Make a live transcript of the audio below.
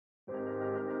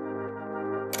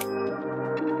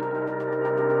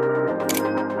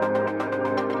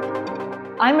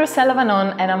I'm Rossella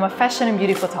Vanon and I'm a fashion and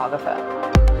beauty photographer.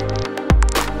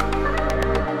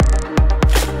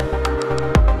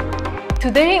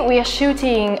 Today we are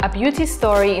shooting a beauty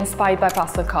story inspired by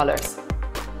pastel colors.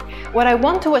 What I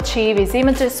want to achieve is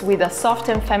images with a soft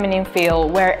and feminine feel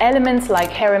where elements like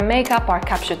hair and makeup are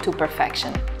captured to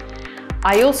perfection.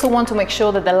 I also want to make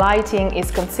sure that the lighting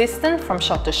is consistent from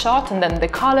shot to shot and then the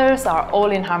colors are all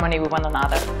in harmony with one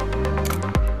another.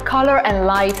 Color and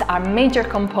light are major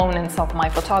components of my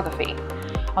photography.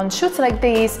 On shoots like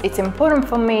these, it's important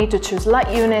for me to choose light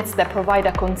units that provide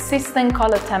a consistent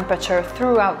color temperature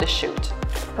throughout the shoot.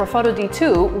 Profoto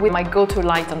D2 will be my go-to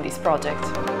light on this project.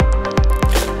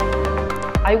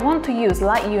 I want to use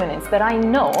light units that I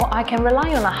know I can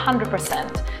rely on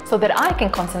 100% so that I can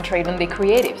concentrate on the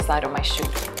creative side of my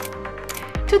shoot.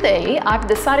 Today, I've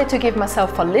decided to give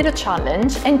myself a little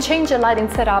challenge and change the lighting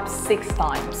setup 6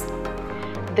 times.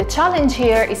 The challenge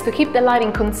here is to keep the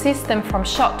lighting consistent from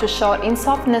shot to shot in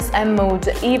softness and mood,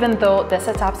 even though the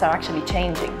setups are actually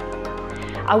changing.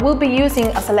 I will be using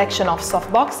a selection of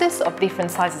softboxes of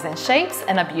different sizes and shapes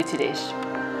and a beauty dish.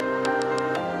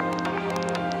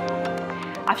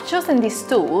 I've chosen these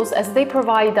tools as they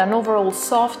provide an overall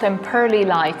soft and pearly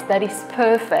light that is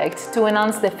perfect to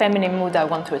enhance the feminine mood I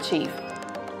want to achieve.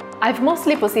 I've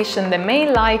mostly positioned the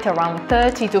main light around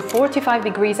 30 to 45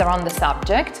 degrees around the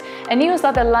subject and used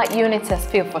other light units as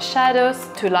fill for shadows,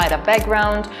 to light a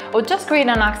background, or just create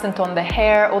an accent on the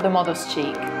hair or the model's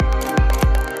cheek.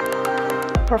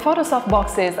 Profoto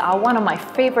softboxes are one of my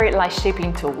favorite light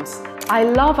shaping tools. I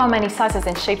love how many sizes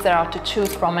and shapes there are to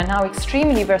choose from and how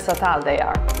extremely versatile they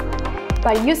are.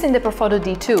 By using the Profoto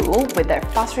D2 with their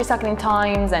fast recycling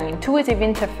times and intuitive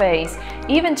interface,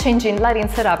 even changing lighting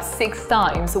setup 6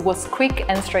 times was quick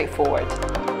and straightforward.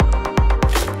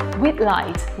 With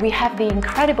light, we have the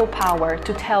incredible power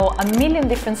to tell a million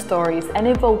different stories and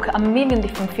evoke a million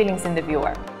different feelings in the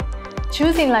viewer.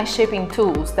 Choosing light shaping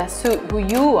tools that suit who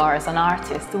you are as an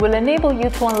artist will enable you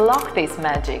to unlock this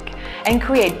magic and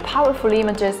create powerful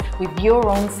images with your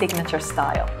own signature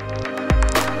style.